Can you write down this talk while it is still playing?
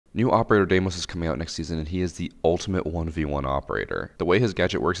New Operator Deimos is coming out next season, and he is the ultimate 1v1 operator. The way his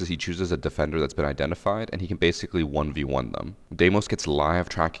gadget works is he chooses a defender that's been identified, and he can basically 1v1 them. Deimos gets live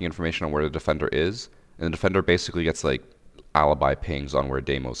tracking information on where the defender is, and the defender basically gets like alibi pings on where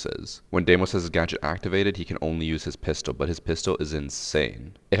Deimos is. When Deimos has his gadget activated, he can only use his pistol, but his pistol is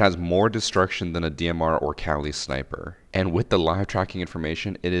insane. It has more destruction than a DMR or Cali sniper. And with the live tracking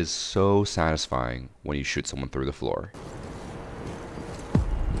information, it is so satisfying when you shoot someone through the floor.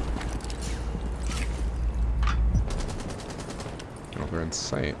 Oh, they're in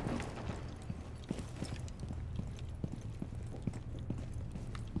sight.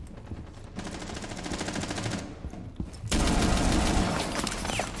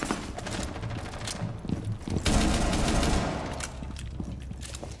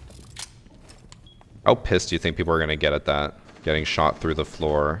 How pissed do you think people are going to get at that? Getting shot through the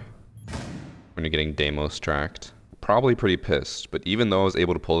floor when you're getting Deimos tracked? Probably pretty pissed, but even though I was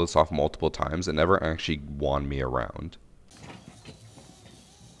able to pull this off multiple times, it never actually won me around.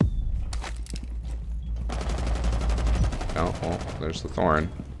 Oh, well, there's the thorn.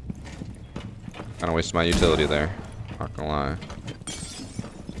 Kinda wasted my utility there. Not gonna lie.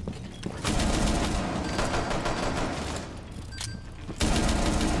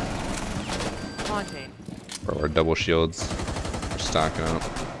 Bro, our double shields are stacking up.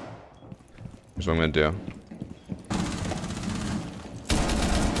 Here's what I'm gonna do.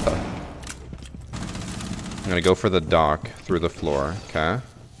 I'm gonna go for the dock through the floor, okay?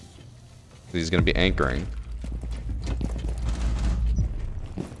 He's gonna be anchoring.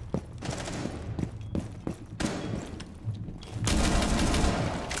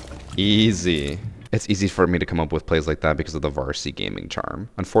 Easy. It's easy for me to come up with plays like that because of the VarsityGaming charm.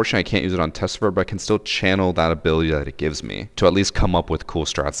 Unfortunately, I can't use it on test server, but I can still channel that ability that it gives me to at least come up with cool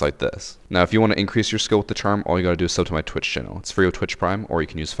strats like this. Now, if you want to increase your skill with the charm, all you gotta do is sub to my Twitch channel. It's free with Twitch Prime, or you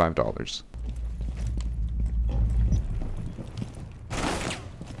can use $5.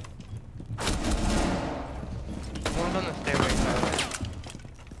 One's on the stairway, by the way.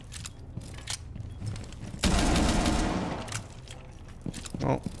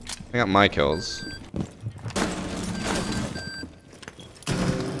 Well, I got my kills.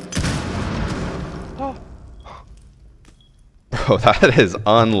 Oh. Bro, that is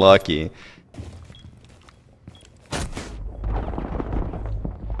unlucky.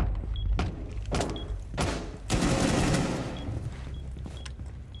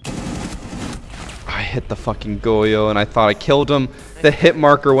 I hit the fucking Goyo and I thought I killed him. The hit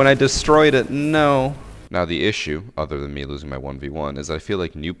marker when I destroyed it. No. Now the issue, other than me losing my 1v1, is that I feel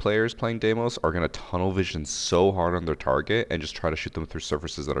like new players playing Deimos are going to tunnel vision so hard on their target and just try to shoot them through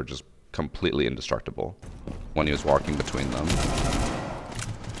surfaces that are just completely indestructible when he was walking between them.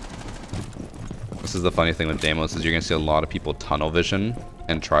 This is the funny thing with Deimos is you're going to see a lot of people tunnel vision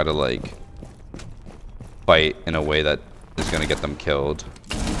and try to like fight in a way that is going to get them killed.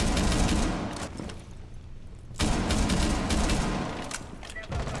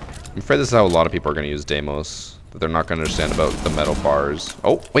 I'm afraid this is how a lot of people are going to use Deimos. That they're not going to understand about the metal bars.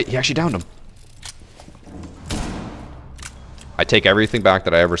 Oh, wait, he actually downed him. I take everything back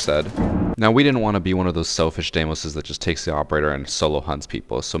that I ever said. Now, we didn't want to be one of those selfish Deimoses that just takes the operator and solo hunts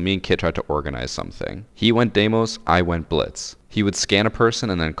people, so me and Kit tried to organize something. He went Deimos, I went Blitz. He would scan a person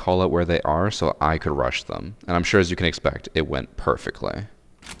and then call out where they are so I could rush them. And I'm sure, as you can expect, it went perfectly.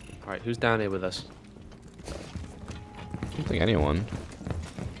 Alright, who's down here with us? I don't think anyone.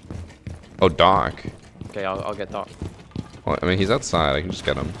 Oh, Doc. Okay, I'll get Doc. Well, I mean, he's outside. I can just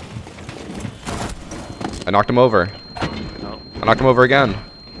get him. I knocked him over. No. I knocked him over again.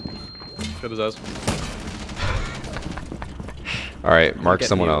 Good as us. Alright, mark Get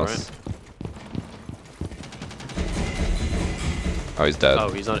someone you, else. Oh, he's dead. Oh,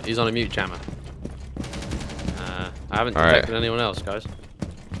 he's on a mute jammer. I haven't All right. detected anyone else, guys.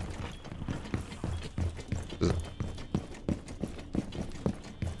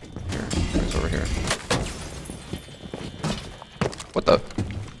 Here, he's over here. What the?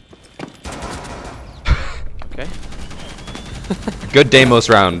 Okay. Good Deimos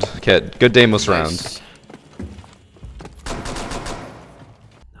round, Kit. Good Deimos round. Nice.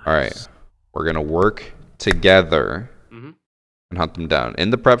 Alright. We're gonna work together and hunt them down. In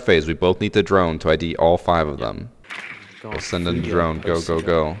the prep phase, we both need the drone to ID all 5 of them. God, We'll send in the Fugo, drone. Go, go, Fugo.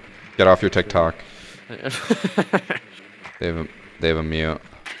 go. Get off your TikTok. They have a mute.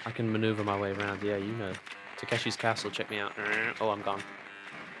 I can maneuver my way around. Yeah, you know. Takeshi's Castle, check me out. Oh, I'm gone.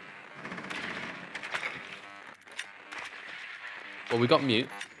 Well, we got mute.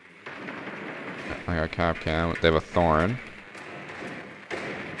 I got cap cam. They have a thorn.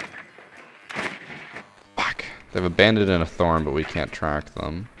 Fuck. They have a bandit and a thorn, but we can't track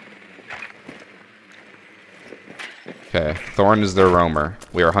them. Okay, Thorn is their roamer.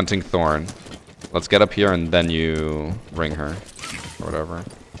 We are hunting Thorn. Let's get up here and then you ring her. Or whatever.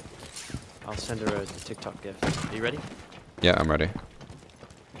 I'll send her a TikTok gift. Are you ready? Yeah, I'm ready.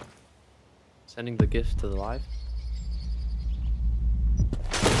 Sending the gift to the live.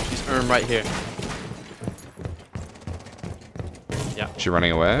 She's right here. Yeah. Is she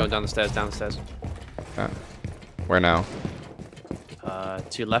running away? Going down the stairs, down the stairs. Okay. Where now?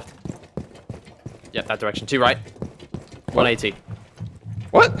 To your left. Yep, that direction. To your right. 180.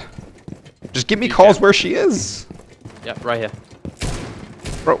 What? Just give me calls where she is. Yep, right here.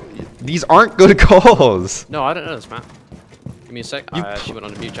 Bro, these aren't good calls. No, I don't know this, man. Give me a sec. You She went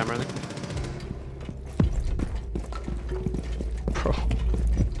on a mute jammer, I think. Bro.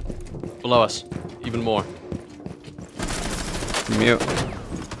 Below us. Even more. Mute.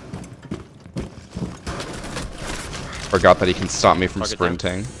 Forgot that he can stop me from Target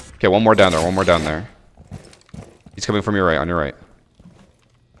sprinting. Okay, one more down there, one more down there. He's coming from your right, on your right.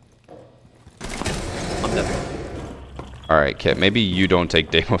 I'm dead. Alright, Kit, maybe you don't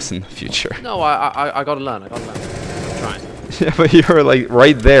take Deimos in the future. No, I gotta learn. I gotta learn. I'm trying. Yeah, but you're like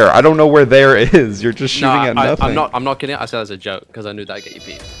right there. I don't know where there is. You're just shooting at nothing. I'm not kidding. I said it as a joke because I knew that'd get you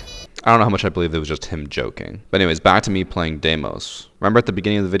beat. I don't know how much I believe it was just him joking. But anyways, back to me playing Deimos. Remember at the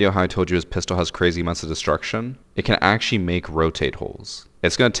beginning of the video how I told you his pistol has crazy amounts of destruction? It can actually make rotate holes.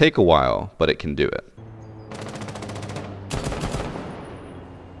 It's going to take a while, but it can do it.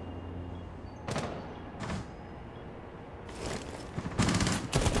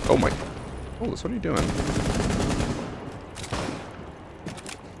 Oh my... Holis, what are you doing?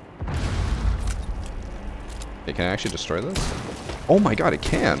 It can actually destroy this? Oh my god, it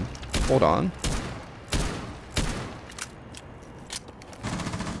can. Hold on.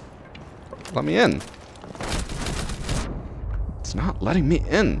 Let me in. It's not letting me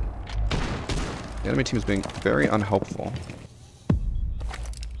in. The enemy team is being very unhelpful.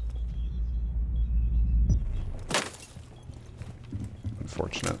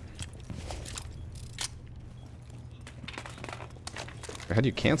 Unfortunate. How do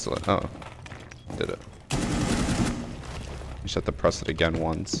you cancel it? Oh. Did it. You just have to press it again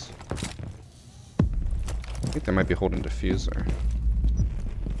once. I think they might be holding diffuser.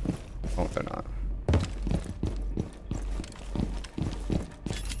 Oh, they're not.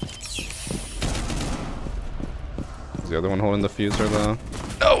 Is the other one holding the diffuser though?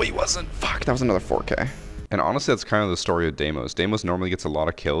 No, he wasn't. Fuck, that was another 4K. And honestly, that's kind of the story of Deimos. Deimos normally gets a lot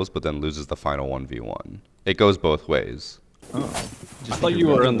of kills, but then loses the final 1v1. It goes both ways. Oh, I thought you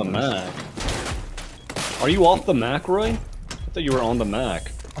were on the Mac. Are you off the Mac, Roy? I thought you were on the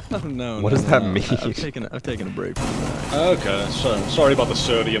Mac. No. What does that mean? I've taken a break from that. Okay, so sorry about the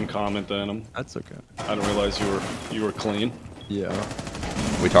sodium comment then. That's okay. I didn't realize you were clean. Yeah.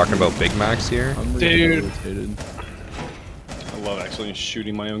 We talking about Big Macs here? I'm Dude. rehabilitated. I love actually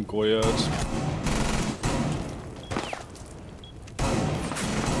shooting my own Goyods.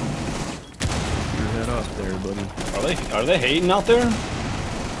 Your head up there, buddy. Are they hating out there?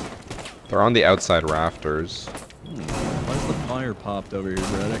 They're on the outside rafters. Why's the fire popped over here,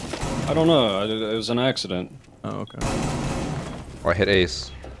 Braddock? I don't know. It was an accident. Oh, okay. Oh, I hit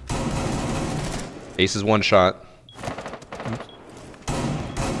Ace. Ace is one shot.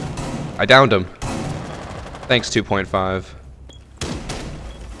 I downed him. Thanks, 2.5.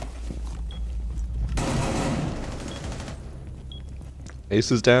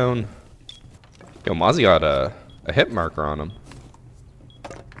 Ace is down. Yo, Mozzie got a hit marker on him.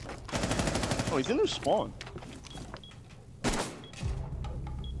 Oh, he's in their spawn.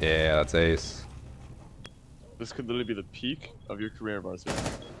 Yeah, that's Ace. This could literally be the peak of your career, Varsity.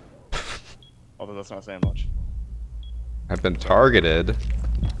 Although that's not saying much. I've been targeted.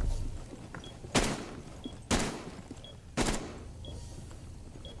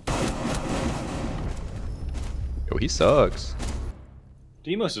 Yo, he sucks.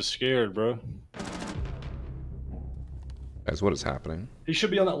 Deimos is scared, bro. Guys, what is happening? He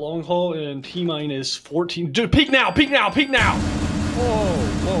should be on that long haul and T-minus 14. Dude, peek now, peek now, peek now!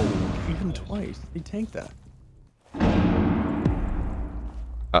 Whoa. Even twice. He tanked that.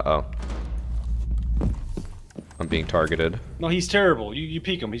 Uh-oh. I'm being targeted. No, he's terrible. You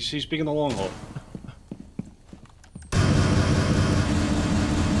peek him. He's peeking the long haul.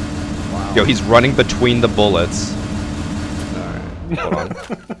 Wow. Yo, he's running between the bullets. Alright. Hold on.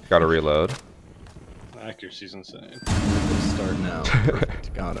 Gotta reload. Accuracy's insane. Start now.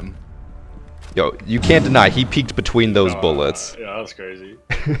 Perfect. Got him. Yo, you can't deny he peeked between those bullets. Yeah, that's crazy.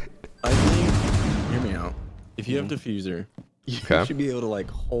 I think, hear me out. If you have diffuser, you Okay. should be able to like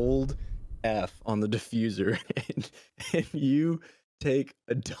hold F on the diffuser and you take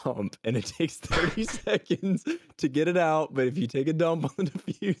a dump, and it takes 30 seconds to get it out. But if you take a dump on the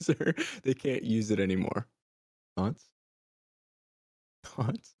diffuser, they can't use it anymore. Thoughts?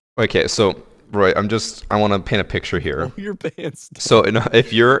 Thoughts? Okay, so Roy, I want to paint a picture here. Pull your pants down. So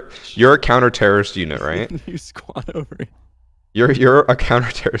if you're a counter-terrorist unit, right? You squat over it. You're a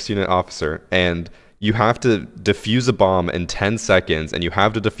counter-terrorist unit officer, and you have to defuse a bomb in 10 seconds, and you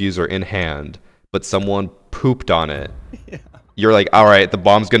have the diffuser in hand, but someone pooped on it. Yeah. You're like, all right, the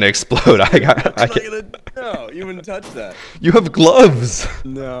bomb's gonna explode. No, you wouldn't touch that. You have gloves.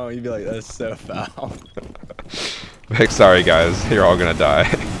 No, you'd be like, that's so foul. Like, sorry guys, you're all gonna die.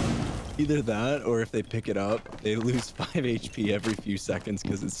 Either that, or if they pick it up, they lose 5 HP every few seconds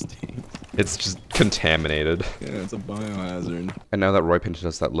because it stinks. It's just contaminated. Yeah, it's a biohazard. And now that Roy painted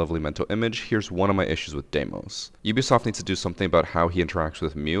us that lovely mental image, here's one of my issues with Deimos. Ubisoft needs to do something about how he interacts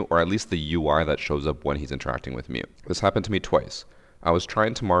with Mute, or at least the UI that shows up when he's interacting with Mute. This happened to me twice. I was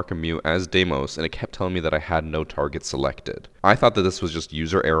trying to mark a Mute as Deimos, and it kept telling me that I had no target selected. I thought that this was just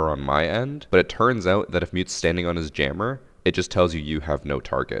user error on my end, but it turns out that if Mute's standing on his jammer, it just tells you have no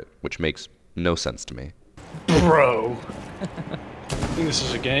target, which makes no sense to me. Bro. I think this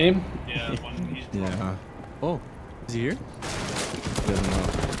is a game. Yeah. Oh, is he here? He doesn't know.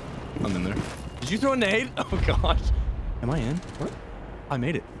 I'm in there. Did you throw a nade? Oh gosh. Am I in? What? I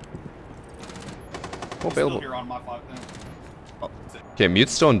made it. Oh, available. Okay,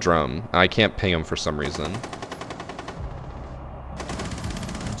 Mute's still in drum. I can't ping him for some reason.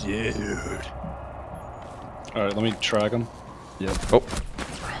 Dude. Alright, let me track him. Yep. Oh,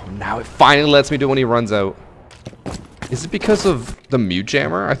 now it finally lets me do it when he runs out. Is it because of the Mute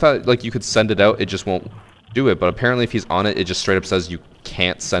jammer? I thought like you could send it out, it just won't do it. But apparently if he's on it, it just straight up says you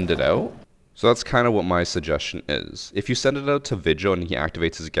can't send it out. So that's kind of what my suggestion is. If you send it out to Vigil and he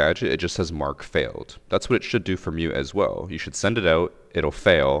activates his gadget, it just says mark failed. That's what it should do for Mute as well. You should send it out, it'll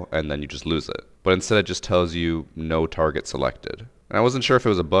fail, and then you just lose it. But instead it just tells you no target selected. And I wasn't sure if it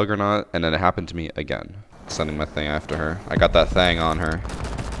was a bug or not, and then it happened to me again. Sending my thing after her. I got that thing on her.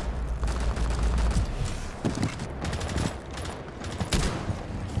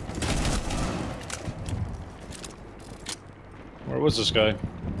 Where was this guy?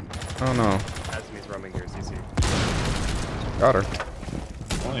 Oh no. Asmi's roaming here, CC. Got her.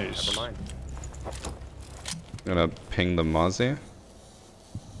 Nice. Never mind. Gonna ping the Mozzie.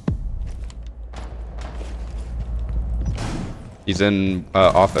 He's in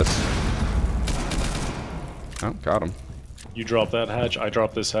office. Oh, got him. You drop that hatch, I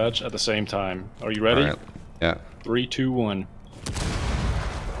drop this hatch at the same time. Are you ready? All right. Yeah. 3, 2, 1.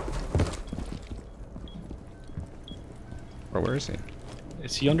 Or where is he?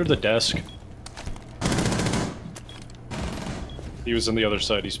 Is he under the desk? He was on the other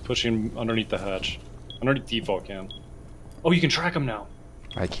side. He's pushing underneath the hatch. Underneath default cam. Oh, you can track him now.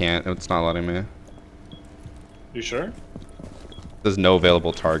 I can't. It's not letting me. You sure? There's no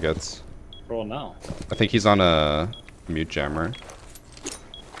available targets. Roll now. I think he's on a Mute jammer.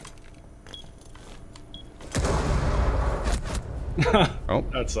 Oh,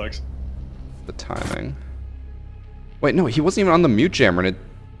 That sucks. the timing. Wait, no, he wasn't even on the Mute jammer, and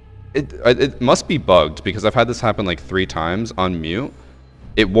it must be bugged because I've had this happen like 3 times on Mute.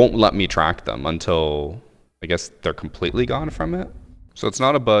 It won't let me track them until I guess they're completely gone from it. So it's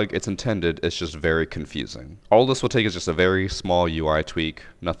not a bug, it's intended, it's just very confusing. All this will take is just a very small UI tweak,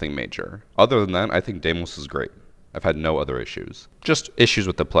 nothing major. Other than that, I think Deimos is great. I've had no other issues. Just issues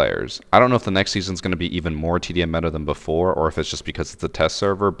with the players. I don't know if the next season's going to be even more TDM meta than before, or if it's just because it's a test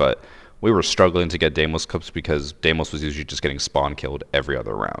server, but we were struggling to get Deimos clips because Deimos was usually just getting spawn killed every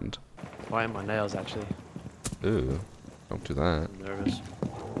other round. Why are my nails actually? Ooh, don't do that. I'm nervous.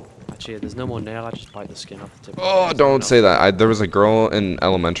 Actually, there's no more nail, I just bite the skin off the tip. Oh, don't say that. There was a girl in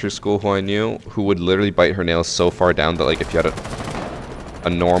elementary school who I knew who would literally bite her nails so far down that like if you had a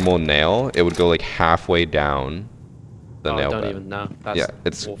normal nail, it would go like halfway down the nail don't bed. even know. That's Yeah,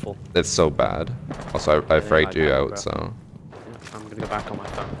 it's awful. It's so bad. Also, I fragged you out, so. Yeah, I'm gonna go back on my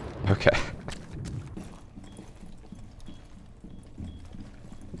phone. Okay.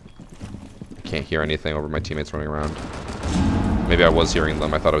 Can't hear anything over my teammates running around. Maybe I was hearing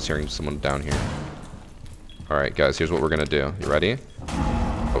them. I thought I was hearing someone down here. Alright, guys, here's what we're gonna do. You ready?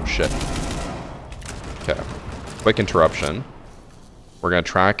 Oh, shit. Okay. Quick interruption. We're gonna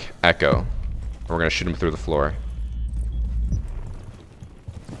track Echo. And we're gonna shoot him through the floor.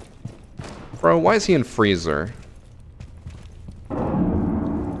 Bro, why is he in freezer?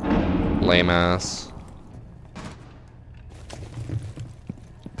 Lame ass.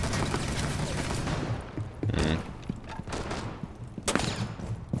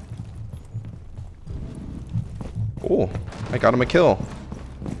 Oh, I got him a kill.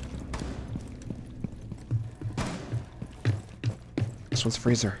 This one's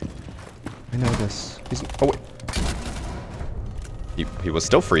freezer. I know this. He's. Oh wait. He was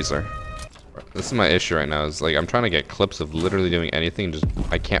still freezer. This is my issue right now. Is like I'm trying to get clips of literally doing anything. Just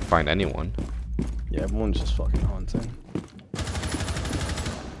I can't find anyone. Yeah, everyone's just fucking haunting.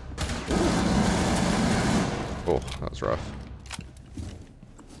 Oh, that was rough.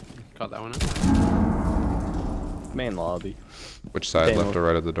 Got that one. Main lobby. Which side, Demo. left or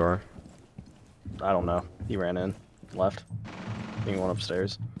right of the door? I don't know. He ran in. Left. Being one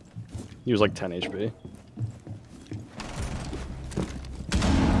upstairs. He was like 10 HP.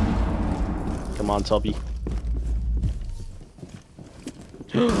 Come on, Tubby.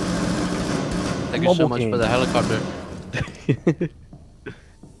 Thank you so much for the helicopter.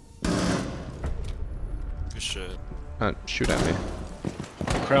 Good shit. Shoot at me.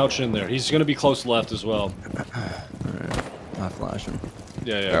 Crouch in there. He's gonna be close left as well. Alright. I flash him.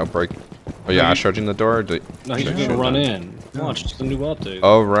 Yeah, Yeah, yeah. I'll break. Oh yeah, I charge in the door. No, he's should I gonna shoot run him? in. Watch, it's the new update.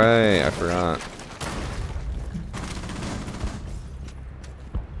 Oh right, I forgot.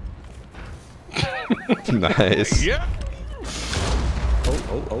 Nice. Yeah.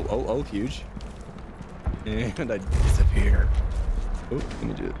 Oh, huge. And I disappear. Oh, let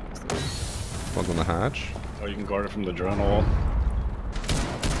me do it. One's on the hatch. Oh, you can guard it from the drone wall.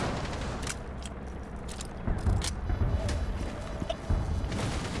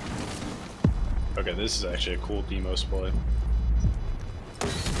 Okay, this is actually a cool Demos play.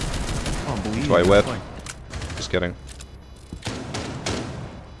 Oh, bleed. Do I whip? Just kidding.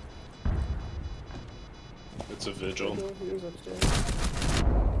 It's a vigil.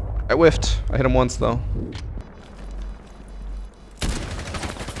 I whiffed. I hit him once though.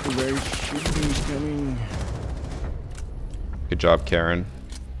 There's shooting coming. Good job, Karen.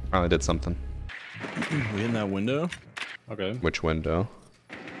 Finally did something. We in that window? Okay. Which window?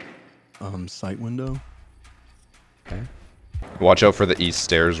 Sight window. Okay. Watch out for the east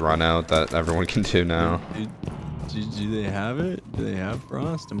stairs run out that everyone can do now. Do they have it? Do they have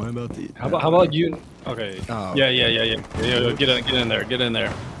frost? Am I about to? How about you? Okay. Oh. Yeah. Get in there. Get in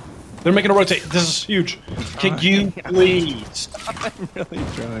there. They're making a rotate. This is huge. Can you please? I'm really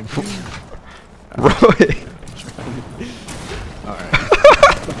trying. Roy! Alright.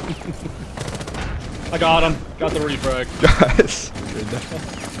 I got him. Got the refrag. Guys.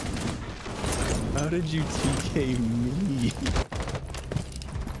 How did you TK me?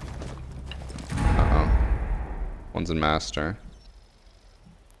 Uh-oh. One's in master.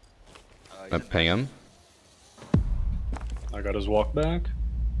 I ping him. I got his walk back.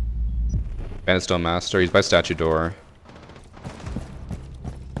 Bandit's still master. He's by statue door.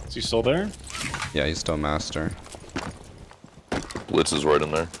 Is he still there? Yeah, he's still master. Blitz is right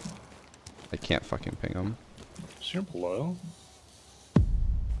in there. I can't fucking ping him. Is he below?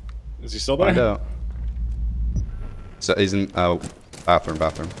 Is he still there? Find out. So he's in bathroom.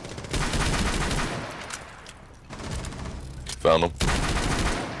 Found him.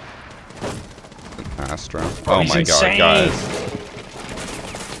 Astro. Oh, Oh he's my insane. god, guys.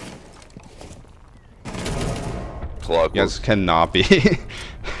 Clockwork. You guys cannot be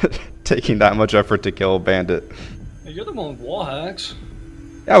taking that much effort to kill a bandit. Hey, you're the one with wall hacks.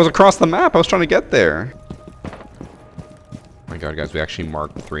 Yeah, I was across the map. I was trying to get there. Oh my god, guys, we actually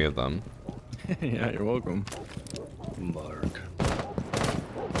marked 3 of them. Yeah, you're welcome. Mark.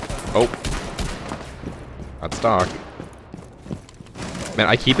 Oh. That's Doc. Man,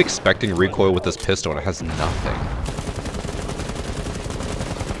 I keep expecting recoil with this pistol and it has nothing.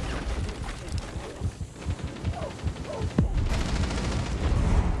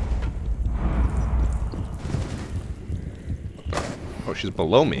 Oh, she's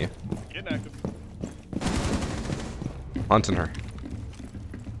below me. Getting active. Hunting her.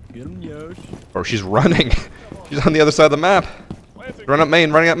 Get him, Yosh. Or she's running. She's on the other side of the map.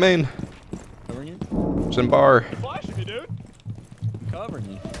 Running at main. Covering you? She's in bar. Flashing me, dude. I'm covering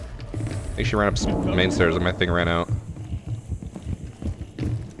you. I think she ran up main stairs and my thing ran out.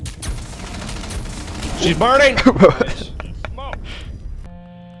 She's burning! Smoke.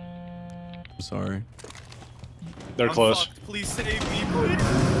 Sorry. They're close. Fucked. Please save me,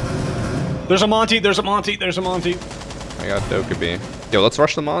 please. There's a Monty. There's a Monty. I got Dokkaebi. Yo, let's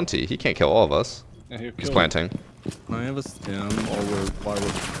rush the Monty. He can't kill all of us. Yeah, he'll He's kill planting. I have a stem while we're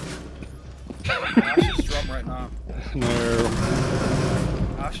Ash's drum right now. No.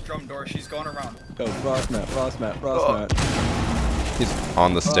 Ash drum door, she's going around. go frost mat. He's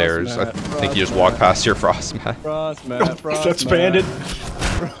on the stairs. I mat, think you just frost walked mat. past your frost mat. Frost mat. That's banded.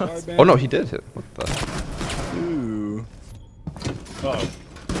 Oh no, he did hit. What the? Ooh. Uh oh.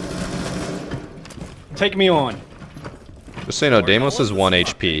 Take me on. Just so you know, Deimos is 1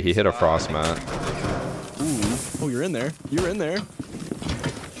 HP. He hit a frost mat. Ooh. Oh, you're in there. You're in there.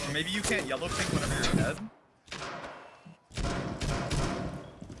 Maybe you can't yellow pink whenever you're dead.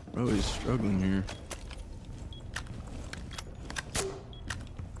 Bro, he's struggling here.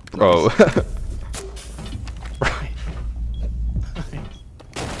 Bro.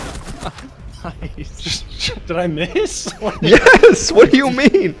 Nice. Did I miss? Yes! What do you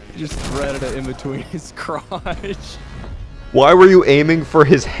mean? Just threaded it in between his crotch. Why were you aiming for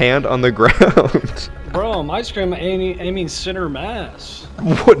his hand on the ground? Bro, my scream aiming center mass.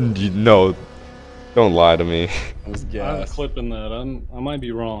 Wouldn't you know? Don't lie to me. I'm clipping that. I might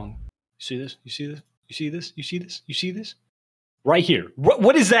be wrong. You see this? You see this? You see this? You see this? You see this? Right here.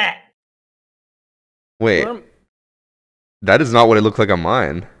 What is that? Wait. That is not what it looked like on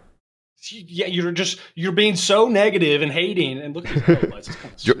mine. Yeah, you're being so negative and hating. And look at these lights.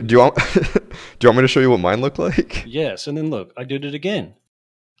 Do you want do you want me to show you what mine looked like? Yes, and then look, I did it again.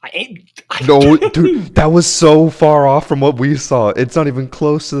 No, dude, that was so far off from what we saw. It's not even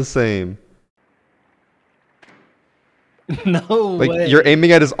close to the same. No like, way. You're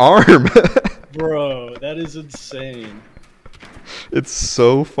aiming at his arm. Bro, that is insane. It's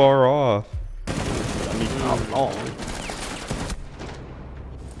so far off. I mean, how long?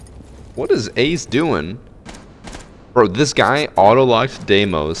 What is Ace doing? Bro, this guy auto-locked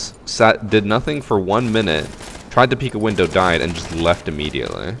Deimos, did nothing for 1 minute, tried to peek a window, died, and just left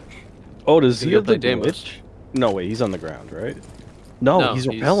immediately. Oh, does he have the Deimos? glitch? No, wait, he's on the ground, right? No, he's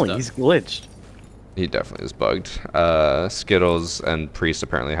repelling. stuck. He's glitched. He definitely is bugged. Skittles and Priest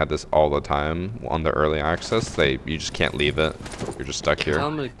apparently had this all the time on the early access. You just can't leave it. You're just stuck here. Tell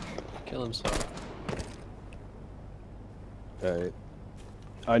him to kill himself. Alright.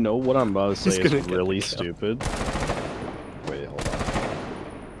 I know what I'm about to say He's is gonna get really the kill. stupid. Wait, hold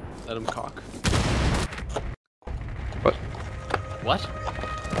on. Let him cock. What? What?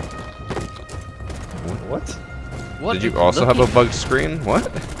 What? What? Did you also have a bugged screen?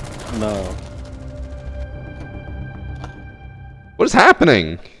 What? No. What is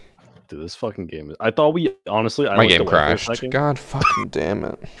happening? Dude, this fucking game is... I thought we... Honestly, I My looked game away for a crashed. second. God fucking damn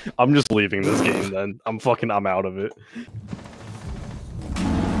it. I'm just leaving this game then. I'm out of it.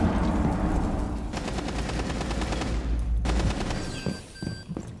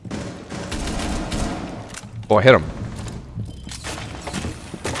 Oh, I hit him.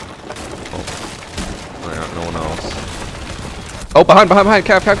 Oh, yeah, no one else. Oh, behind,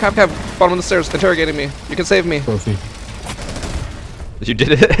 Cav. Bottom of the stairs, interrogating me. You can save me. Trophy. You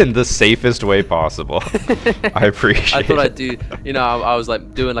did it in the safest way possible. I appreciate I thought it. I'd do, you know, I was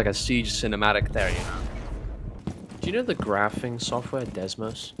like doing like a siege cinematic there, you know. Do you know the graphing software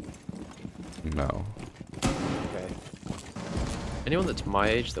Desmos? No. Okay. Anyone that's my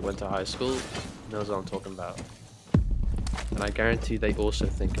age that went to high school knows what I'm talking about. And I guarantee they also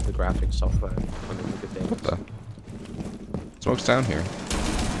think of the graphic software when they think of Deimos. What the? Smoke's down here.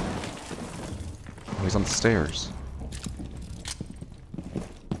 Oh, he's on the stairs.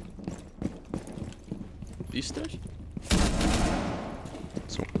 These stairs?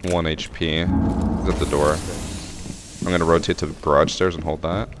 It's 1 HP. He's at the door. I'm gonna rotate to the garage stairs and hold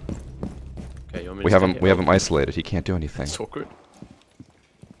that. Okay, you want me We to have take him. it? We have him isolated. He can't do anything. It's awkward.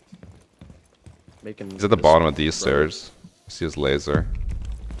 Making He's at the this bottom of these brother. stairs. I see his laser.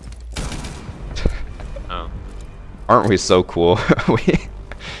 Oh. Aren't we so cool? We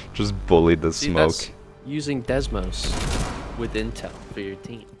just bullied the See, smoke. that's using Desmos with Intel for your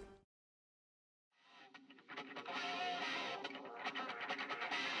team.